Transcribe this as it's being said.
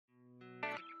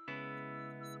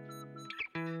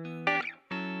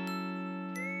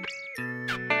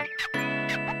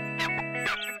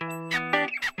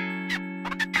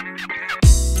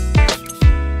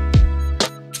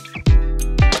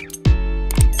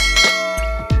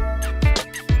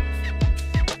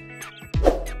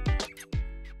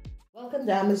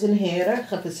Goedenavond, dames en heren.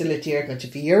 Gefeliciteerd met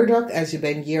je verjaardag. Als je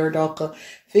bent jaardag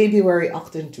Februari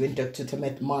 28 tot en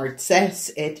met maart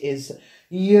 6. Het is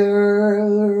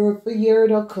je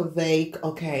verjaardagweek.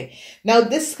 Oké. Nou,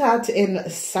 dit gaat in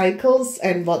cycles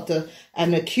en wat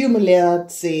een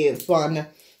accumulatie van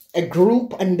een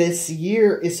groep. En this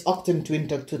year is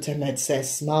 28 tot en met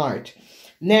 6 maart.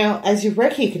 Now, as you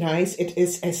recognize, it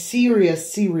is a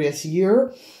serious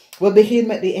year. We beginnen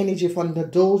met de energie van de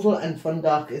duivel en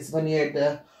vandaag is wanneer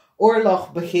de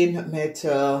oorlog begint met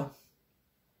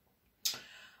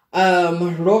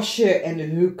Rusland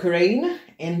en Oekraïne.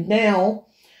 En nu,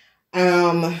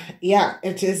 ja,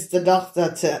 het is de dag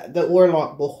dat de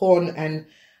oorlog begon en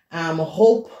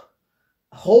hoop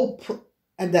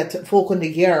dat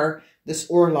volgende jaar de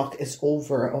oorlog is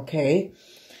over, oké?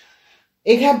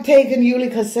 Ik heb tegen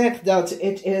jullie gezegd dat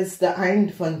het is de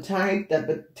eind van tijd. Dat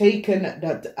betekent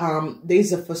dat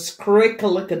deze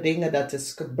verschrikkelijke dingen dat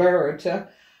is gebeurd.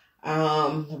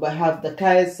 We hebben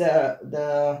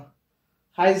de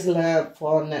gijzelaar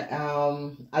van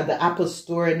de Apple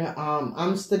Store in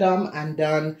Amsterdam en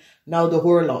dan nou de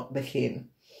oorlog begint.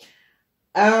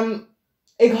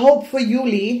 Ik hoop voor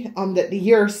jullie, omdat de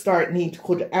jaar start niet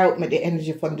goed uit met de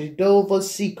energie van de duivel,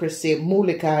 secrecy,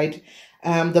 moeilijkheid.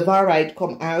 De waarheid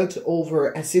komt uit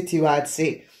over een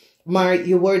situatie, maar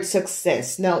je wordt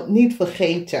succes. Nou, niet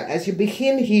vergeten, als je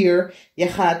begint hier, je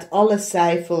gaat alle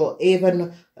cijfers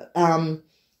even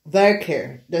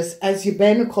werken. Dus als je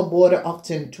bent geboren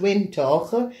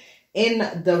 28, in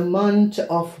de maand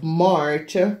of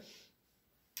maart,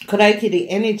 krijg je de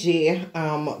energie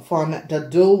van de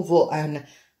duivel en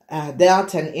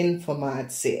data en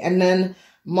informatie. En dan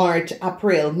maart,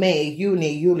 april, mei,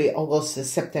 juni, juli,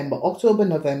 augustus, september, oktober,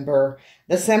 november,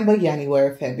 december,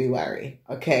 januari, februari.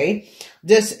 Oké?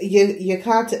 Dus je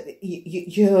gaat,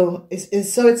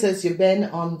 is zoiets als je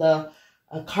bent on the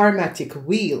karmatic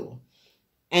wheel.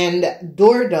 En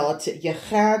doordat je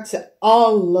gaat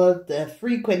alle de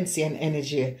frequentie en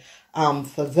energie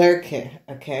verwerken.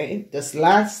 Oké? Dus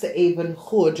laatste even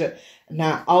goed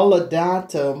naar alle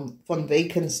datum van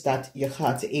weken dat je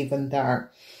gaat even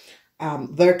daar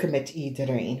werken met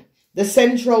iedereen. De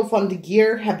central van de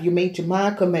year heb je mee te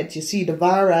maken met, je ziet de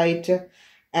waarheid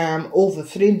over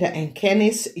vrienden en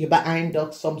kennis. Je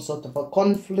beëindigt soms soort van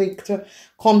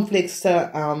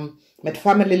conflicten met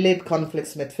familielid,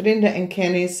 conflicts met vrienden en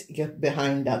kennis. Je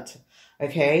beëindigt.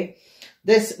 Oké?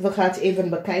 Dus we gaan even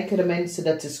bekijken de mensen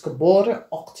dat is geboren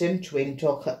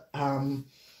 28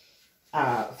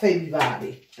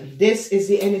 februari. This is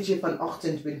de energie van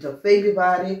 28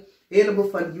 februari. Een heleboel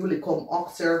van jullie komen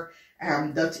achter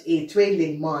dat een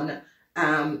tweelingman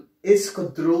is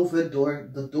gedroven door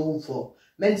de duivel.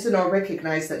 Mensen nou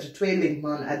recognize dat de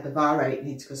tweelingman uit de waarheid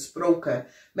niet gesproken.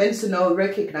 Mensen nou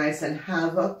recognize en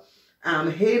hebben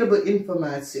een heleboel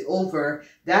informatie over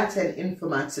data en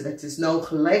informatie dat is nou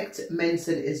gelekt.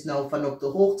 Mensen is nou van op de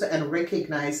hoogte en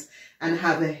recognize en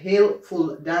hebben heel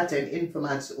veel data en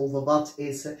informatie over wat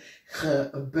is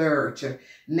gebeurd.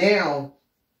 Nou,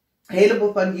 een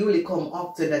heleboel van jullie komen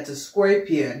achter dat de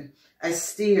scorpion, een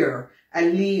stier,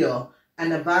 een leeuw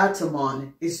en een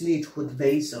waterman is niet goed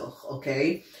bezig,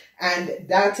 oké? En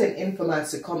data en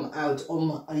informatie komen uit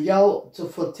om jou te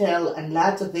vertellen en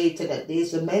laten weten dat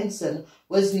deze mensen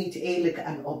was niet eerlijk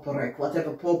en oprecht.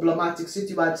 Whatever problematische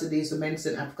situatie deze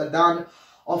mensen hebben gedaan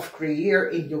of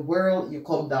creëer in je world, je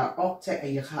komt daar achter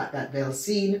en je gaat dat wel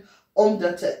zien.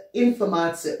 Omdat de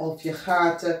informatie of je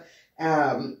gaat...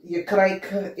 je krijgt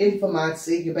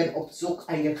informatie, je bent op zoek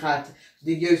en je gaat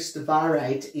de juiste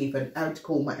waarheid even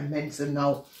uitkomen. En mensen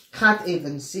nou gaat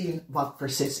even zien wat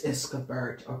precies is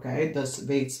gebeurd. Oké, dus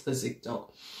wees voorzichtig.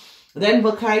 Dan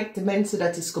we kijken de mensen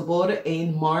dat is geboren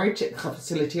 1 maart.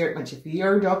 Gefeliciteerd met je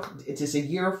verjaardag. Het is een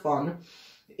jaar van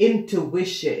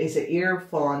intuition. Het is een jaar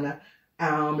van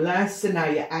luister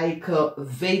naar je eigen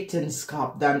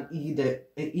wetenschap dan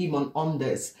iemand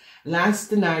anders.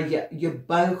 Luister naar je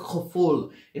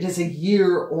buikgevoel. Het is een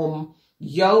jaar om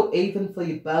jou even voor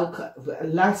je buik.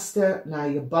 Luister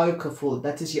naar je buikgevoel.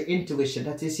 Dat is je intuition.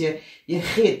 Dat is je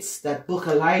gids. Dat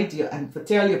begeleidt je en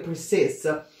vertel je precies.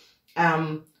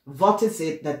 Wat is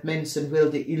het dat mensen wil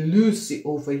de illusie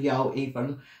over jou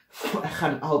even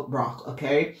gaan uitbrengen.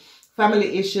 Oké? Family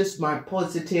issues, maar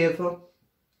positieve.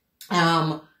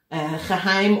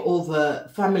 Geheim over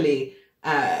family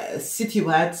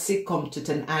situatie komt tot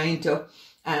een einde.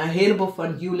 Een heleboel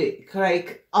van jullie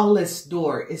krijgen alles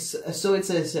door. Is zoiets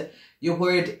als je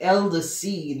wordt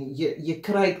Helderziend. Je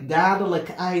krijgt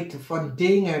duidelijkheid van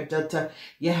dingen dat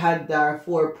je had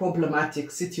daarvoor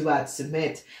problematische situatie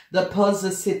met. De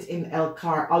puzzel zit in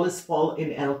elkaar. Alles valt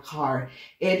in elkaar.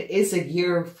 Het is een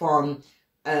jaar van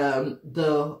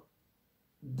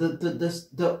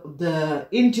de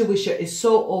intuïtion is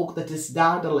zo ook, dat is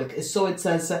duidelijk. Is zo, het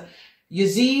says, je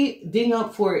ziet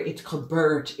dingen voor het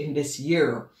gebeurt in this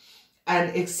year.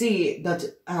 En ik zie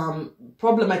dat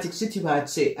problematic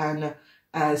situatie en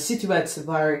situatie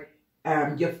waar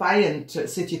je vijand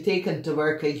zit je tegen te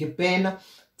werken. Je bent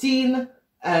 10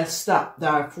 stap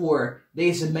daarvoor,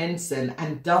 deze mensen.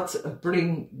 En dat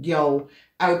brengt jou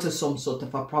uit some sort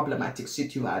of a problematic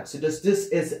situatie. Dus this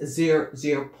is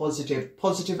zeer positive.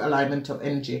 Positive alignment of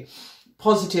energy.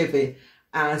 Positieve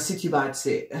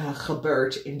situatie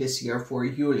gebeurt in this year voor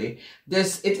jullie.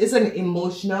 Dus it is an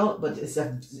emotional, but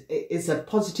it's a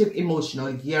positive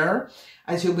emotional year.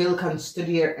 Als je wil gaan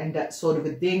studeren en dat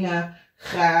soort dingen,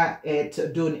 ga het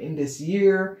doen in this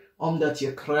year. Omdat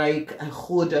je krijgt een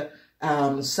goede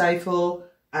cijfer.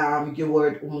 Je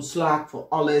wordt omslagen voor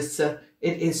alles.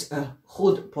 It is a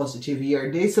good positive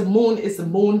year. Deze moon is de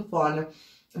moon van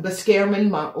bescherming,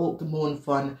 maar ook de moon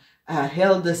van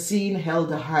helder zien,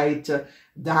 helderheid,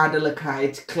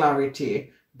 duidelijkheid, clarity,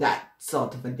 that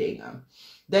sort of dingen.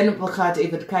 Dan we gaan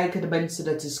even kijken, de mensen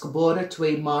dat is geboren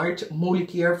 2 maart, moeilijk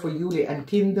jaar voor jullie en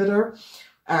kinderen.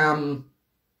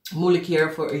 Moeilijk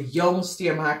jaar voor een jong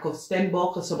stiermaker of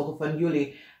steenbok. Sommige van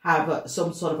jullie hebben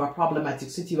some sort of a problematic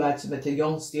situatie met een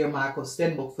jong stiermaker of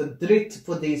steenbok. Verdriet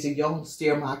voor deze jong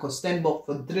stiermaker of steenbok.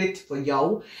 Verdriet voor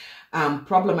jou.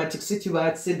 Problematic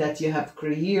situatie dat je hebt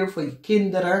gecreëerd voor je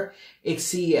kinderen. Ik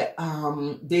zie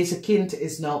deze kind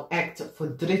is nou echt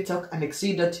verdrietig. En ik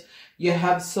zie dat je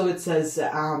hebt zoiets als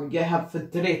je hebt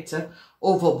verdriet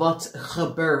over wat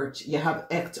gebeurt. Je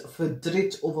hebt echt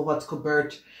verdriet over wat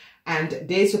gebeurt. En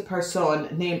deze persoon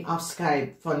neemt afscheid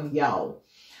van jou.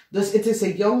 Dus het is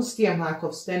een jong stiermaker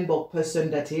of steenbok persoon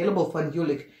dat helemaal van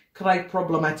jullie krijgt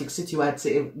problematic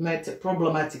situatie. Met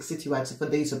problematic situatie voor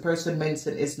deze persoon.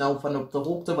 Mensen is nou van op de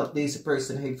hoogte wat deze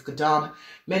persoon heeft gedaan.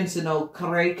 Mensen nou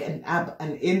krijgen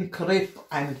een ingreep.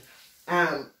 En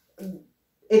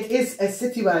het is een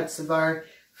situatie waar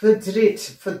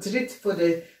verdriet voor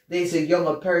deze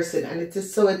jonge persoon. En het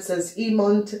is zoiets als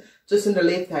iemand tussen de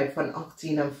leeftijd van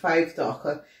 18 en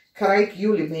 50 krijgt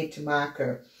jullie mee te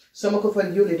maken. Sommige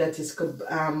van jullie dat is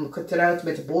getrouwd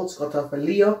met de boodschap van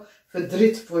Leo.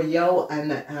 Verdriet voor jou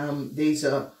en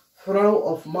deze vrouw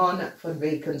of man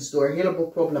vanwege door een heleboel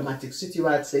problematische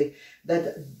situatie. Dat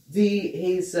die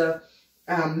heeft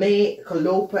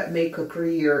meegelopen, mee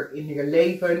gecreëerd in je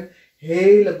leven.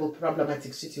 Heleboel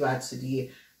problematische situatie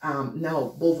die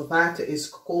nou boven water is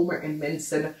gekomen en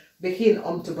mensen beginnen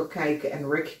om te bekijken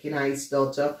en recognize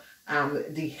dat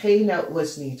diegene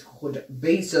was niet goed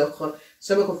bezig.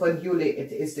 Sommige van jullie,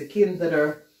 het is de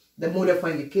kinderen, de moeder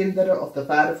van je kinderen of de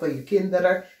vader van je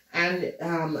kinderen. En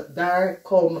daar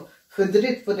komt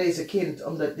verdriet voor deze kind,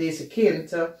 omdat deze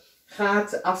kind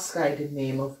gaat afscheid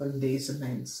nemen van deze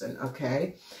mensen,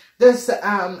 oké? Dus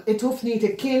het hoeft niet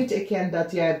een kind, ik ken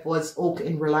dat jij was ook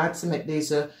in relatie met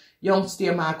deze jong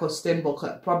stiermaker of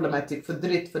steenbok, problematiek,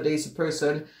 verdriet voor deze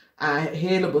persoon.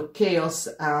 Heleboel chaos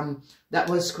that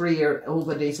was created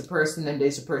over deze persoon en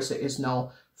deze persoon is nou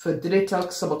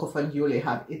verdrietig. Sommige van jullie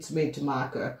hebben iets mee te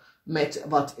maken met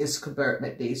wat is gebeurd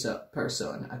met deze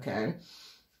persoon, oké?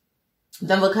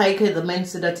 Dan we kijken de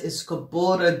mensen dat is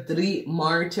geboren 3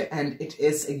 maart en het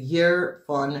is een jaar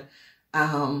van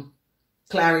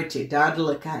clarity,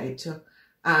 duidelijkheid.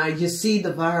 Je ziet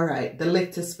de waarheid, de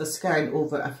licht is verschijnen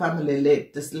over een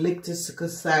familielid, de licht is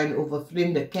verschijnen over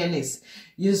vrienden, kennis.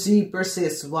 Je ziet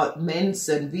precies wat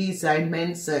mensen, wie zijn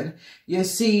mensen. Je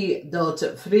ziet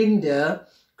dat vrienden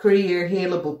creëren een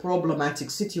heleboel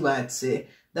problematische situaties.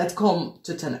 Dat komt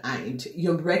tot een eind.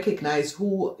 Je recognize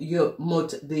hoe je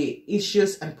moet de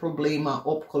issues en problemen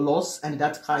opgelost en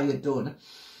dat ga je doen.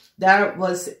 Daar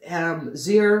was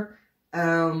zeer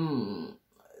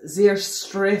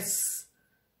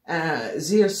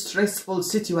stressvol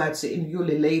situatie in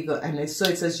jullie leven en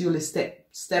zoiets als jullie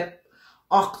step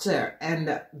achter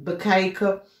en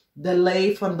bekijken de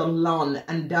leven van de land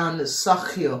en dan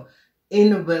zag je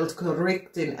in welke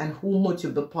richting en hoe moet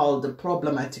je bepaalde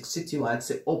problematische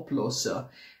situatie oplossen.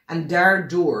 En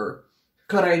daardoor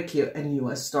krijg je een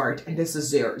nieuwe start. En dit is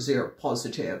zeer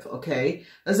positief, oké?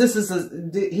 Dus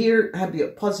hier heb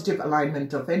je positive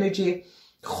alignment of energy.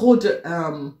 Goede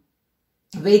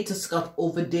wetenschap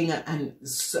over dingen en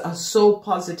zo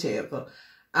positief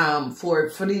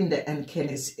voor vrienden en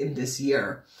kennis in this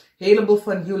year. Heleboel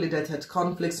van jullie dat het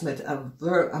conflict met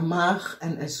een maag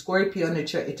en een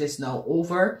scorpionnetje, het is nou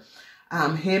over.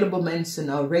 Heleboel mensen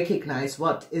nou recognize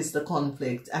wat is de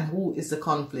conflict en hoe is de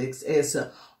conflict is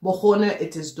begonnen.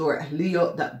 Het is door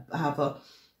Leo dat hebben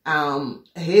een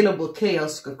heleboel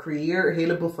chaos gecreëerd. Een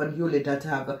heleboel van jullie dat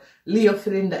hebben lieve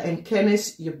vrienden en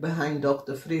kennis. Je behind ook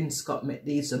de vriendschap met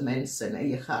deze mensen en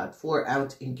je gaat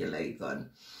vooruit in je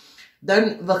leven.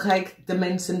 Dan ga ik de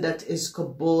mensen dat is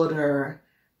geboren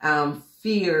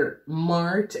 4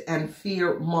 maart en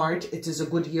 4 maart. It is a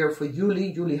good year for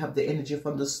jullie. Jullie have the energy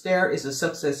from the star. It's a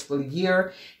successful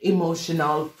year.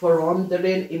 Emotional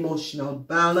verandering, emotional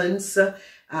balance.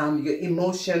 Your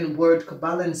emotion wordt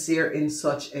gebalanceerd in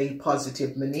such a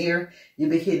positive manier. Je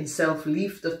begint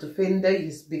zelfliefde te vinden.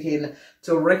 Je begint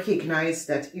to recognize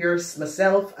that eerst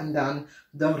mezelf en dan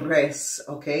de rest.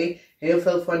 Oké? Heel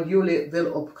veel van jullie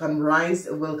wil kan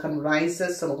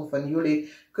reizen. Sommige van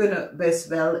jullie kunnen best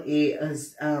wel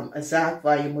een zaak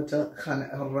waar je moet gaan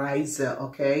reizen.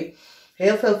 Oké?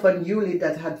 Heel veel van jullie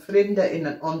dat had vrienden in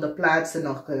een andere plaats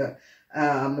nog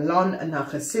land en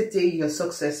naar een city, je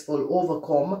succesvol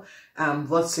overkomen.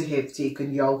 Wat ze heeft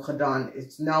tegen jou gedaan.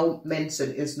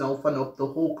 Mensen is nou van op de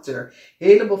hoogte.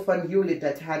 Heleboel van jullie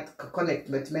dat had geconnect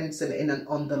met mensen in een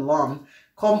ander land.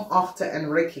 Kom achter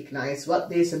en recognize wat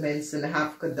deze mensen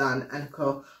hebben gedaan en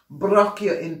gebracht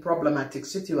je in problematic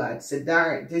situaties.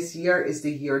 This year is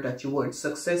the year that you word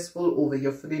successful over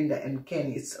je vrienden en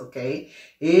kennis, oké?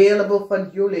 Heleboel van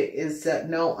jullie is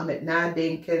nou aan het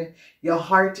nadenken. Je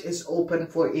hart is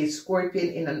open voor een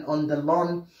scorpion in een ander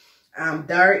land.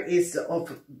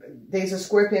 Deze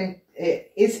scorpion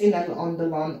is in een ander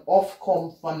land of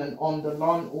komt van een ander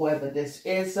land, whoever this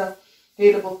is.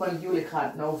 Heleboel van jullie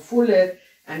gaat nou voelen.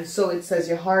 And so it says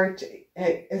your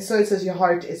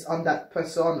heart is on that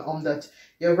person, omdat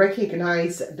you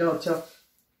recognize dat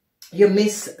je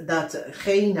mist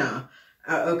datgene.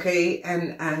 Oké,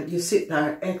 en je zit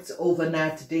daar echt over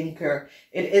na te denken.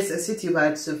 Het is een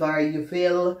situatie waar je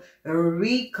wil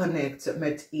reconnecten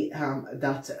met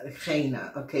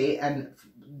datgene. Oké, en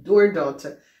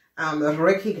doordat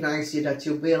recognize je dat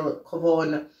je wil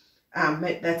gewoon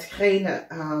met datgene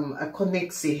een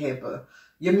connectie hebben.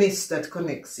 Je mist dat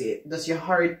connectie. Dus je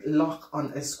hart lag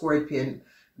aan een scorpion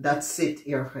dat zit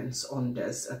ergens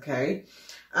anders, oké?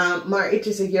 Maar het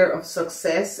is een year of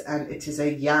success en het is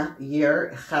een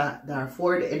year. Ga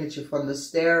daarvoor. De energy van de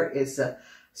ster is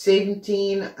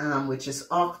 17, which is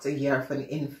 8, een year van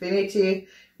infinity.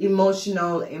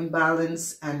 Emotional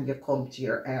imbalance en je komt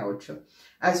hier uit.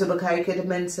 Als we bekijken de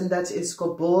mensen dat is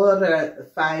geboren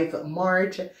 5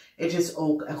 maart. Het is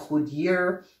ook een goed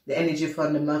year. De energie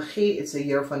van de magie is een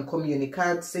year van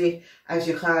communicatie. Als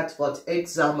je gaat wat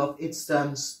examen of iets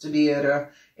dan studeren.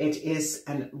 Het is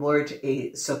en wordt een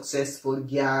succesvol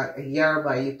jaar. Een jaar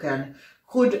waar je kan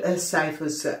goed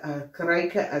cijfers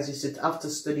krijgen als je zit af te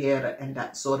studeren en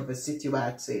dat soort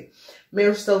situatie.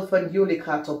 Meestal van jullie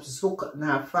gaat op zoek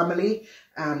naar familie.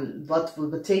 Wat wil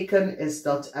betekenen is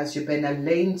dat als je bent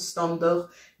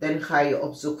alleenstandig, dan ga je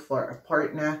op zoek voor een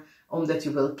partner. Omdat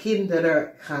je wil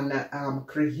kinderen gaan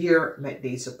creëren met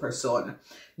deze persoon.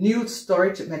 New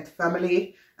start met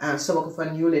familie. Sommige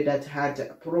van jullie dat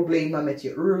had problemen met je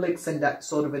huwelijks en dat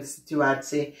soort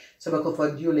situatie. Sommige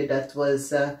van jullie dat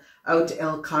was uit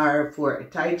elkaar voor een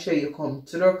tijdje. Je komt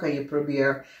terug en je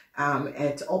probeert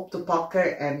het op te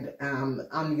pakken en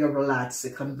aan je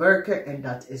relatie gaan werken. En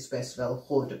dat is best wel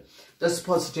goed. Dat is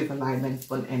positive alignment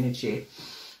van energy.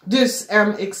 Dus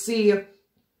ik zie,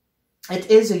 het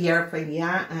is een jaar van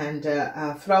ja. En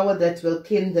vrouwen dat wil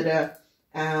kinderen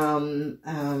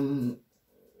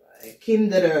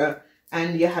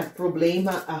en je hebt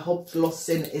problemen, een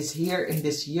oplossing is hier in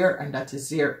this year en dat is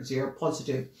zeer, zeer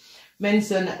positief.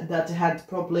 Mensen dat hebben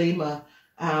problemen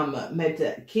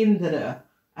met kinderen,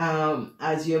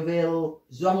 als je wil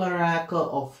zwanger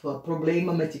raken of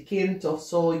problemen met je kind of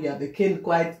zo, je hebt je kind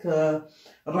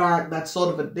kwijtgeraakt, dat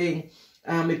soort van ding.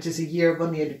 Het is een jaar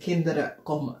wanneer de kinderen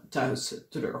komen thuis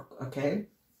terug, oké?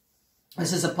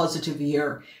 This is a positive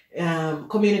year.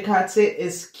 Communicatie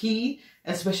is key,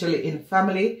 especially in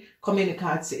family.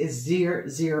 Communicatie is zeer,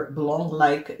 zeer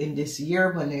belangrijk in this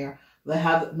year wanneer we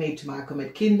hebben mee te maken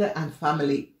met kinderen en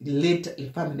family lid,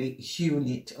 family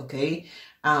unit, oké?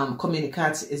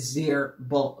 Communicatie is zeer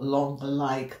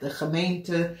belangrijk. De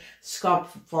gemeenschap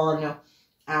van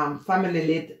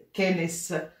familielid,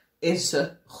 kennis is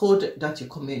goed dat je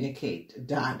communiceert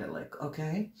dadelijk,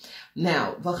 oké?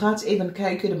 Nou, we gaan even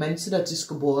kijken de mensen dat is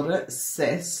geboren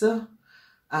 6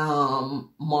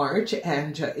 maart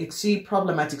en ik zie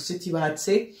problematische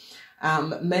situatie.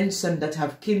 Mensen dat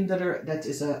hebben kinderen, dat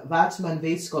is een waterman,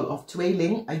 weeskal of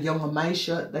tweeling. Een jonge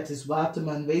meisje, dat is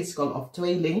waterman, weeskal of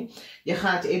tweeling. Je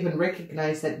gaat even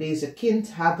recognize dat deze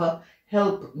kind hebben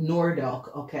hulp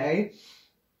nodig, oké?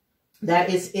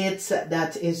 Daar is iets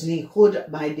dat is niet goed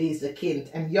bij deze kind.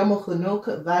 En jammer genoeg,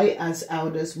 wij als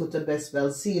ouders moeten best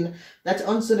wel zien dat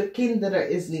onze kinderen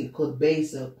is niet goed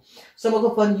bezig.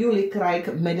 Sommige van jullie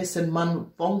krijgen medicine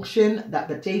malfunction. Dat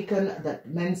betekent dat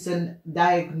mensen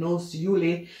diagnose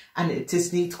jullie en het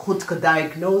is niet goed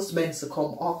gediagnosed. Mensen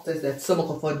komen achter dat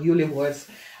sommige van jullie worden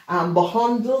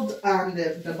behandeld en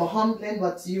de behandeling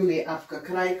wat jullie hebben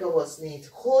gekregen was niet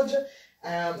goed.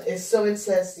 Is zoiets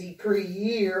als die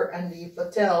creëer en die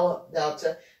vertel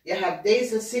dat je hebt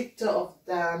deze ziekte of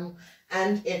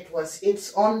en het was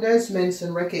iets anders.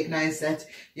 Mensen recognize dat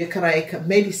je krijgt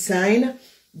medicijn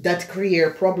dat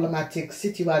creëert problematische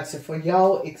situatie voor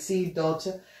jou. Ik zie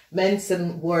dat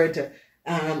mensen worden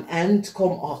en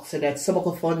kom achter dat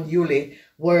sommige van jullie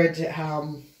worden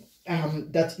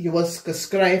dat je was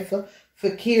geschreven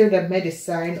verkeerde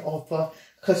medicijn of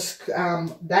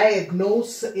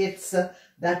diagnose iets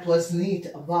dat was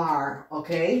niet waar,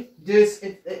 oké? Dus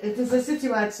het is een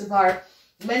situatie waar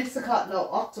mensen gaan nou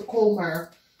achterkomen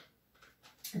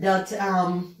dat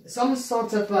some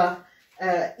sort of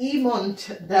iemand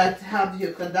dat heb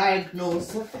je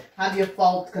gediagnosed, heb je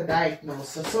fout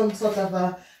gediagnosed. Some sort of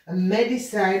a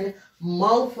medicine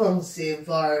malfunction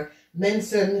waar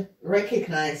mensen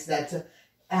recognize dat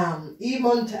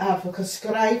iemand heeft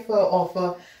geschreven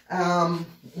of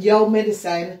jouw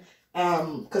medicijn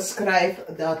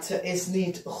geschreven dat is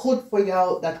niet goed voor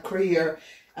jou, dat creëert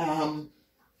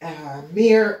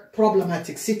meer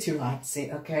problematische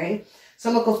situatie, oké?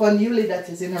 Sommige van jullie dat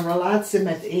is in een relatie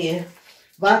met een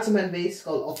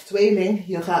watermanweefsel of tweeling.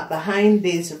 Je gaat behind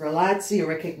deze relatie, je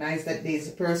recognize dat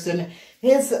deze person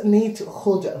is niet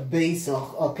goed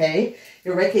bezig, oké?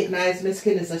 Je recognize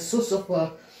misschien is een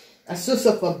zus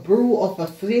of een broer of een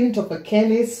vriend of een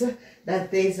kennis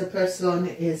dat deze persoon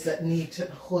is niet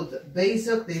goed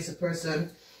bezig. Deze persoon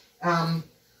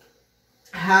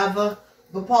hebben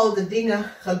bepaalde dingen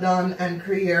gedaan en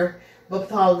creëert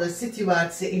bepaalde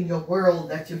situatie in je wereld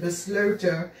dat je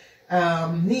besluit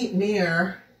niet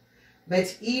meer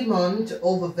met iemand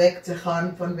overweg te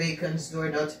gaan vanwege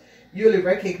doordat jullie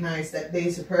recognize dat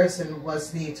deze persoon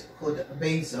was niet goed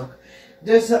bezig.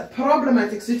 Dus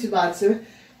problematische situatie.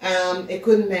 Ik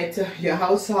kon met je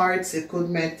huisarts, ik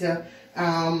kon met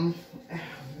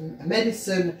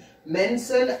medicine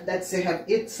mensen dat ze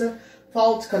hebben iets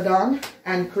fout gedaan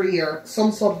en creëer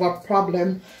some sort of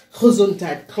problem,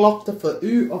 gezondheid, klachten voor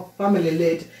u of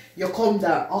familielid. Je komt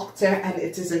daarachter en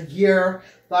het is een jaar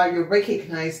waar je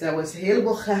recognize dat was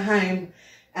helemaal geheim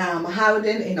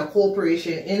houden in een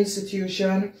corporation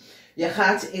institution. Je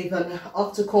gaat even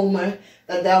achterkomen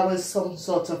dat dat was some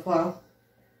sort of a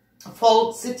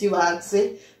fout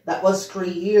situatie dat was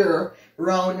creëerd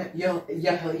rond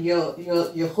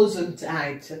je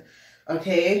gezondheid.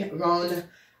 Oké, rond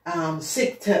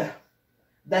ziekte.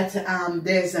 Dat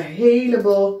er is een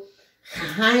heleboel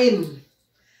geheim.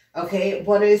 Oké,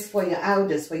 wat is voor je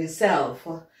ouders, voor jezelf.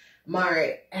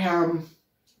 Maar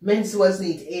mensen was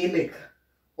niet eerlijk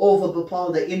over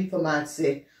bepaalde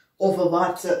informatie, over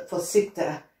wat voor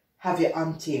ziekte heb je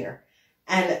hanteerd.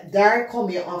 En daar kom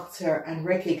je achter en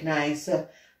recognize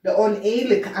de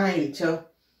oneerlijkheid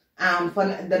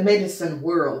van de medicine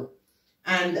world.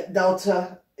 En dat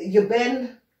je bent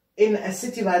in een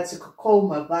situatie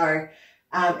gekomen waar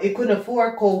je kon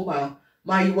voorkomen,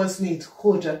 maar je was niet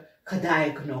goed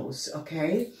gediagnosed,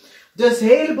 oké? Dus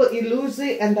heleboel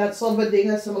illusie en dat soort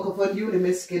dingen, sommige van jullie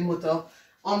misschien moeten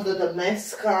onder de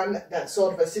mes gaan, dat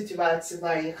soort van situatie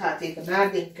waar je gaat even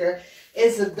nadenken,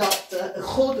 is het dat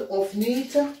goed of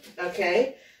niet,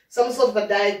 oké? Some sort of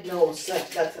diagnose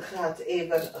dat gaat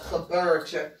even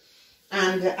gebeuren.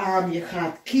 En je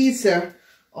gaat kiezen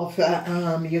of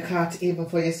je gaat even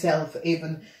voor jezelf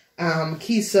even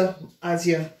kiezen als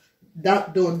je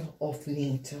dat doet of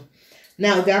niet.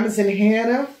 Nou, dames en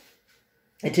heren,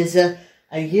 het is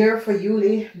een jaar voor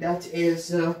jullie. Dat is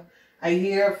een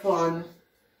jaar van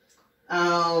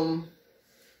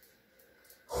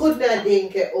goed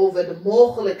nadenken over de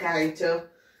mogelijkheden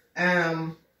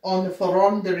om de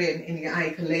verandering in je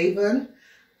eigen leven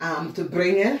te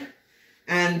brengen.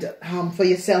 En voor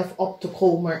jezelf op te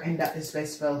komen. En dat is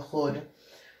best wel goed.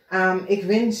 Ik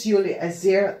wens jullie een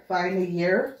zeer fijne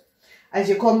jaar. Als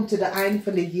je komt tot het eind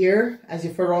van het jaar. Als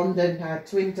je verandert naar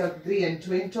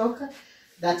 2023.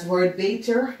 Dat wordt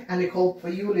beter. En ik hoop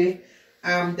voor jullie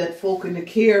dat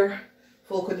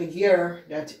volgende jaar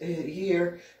dat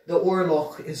hier de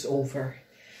oorlog is over.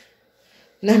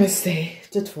 Namaste.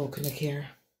 Tot volgende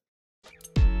keer.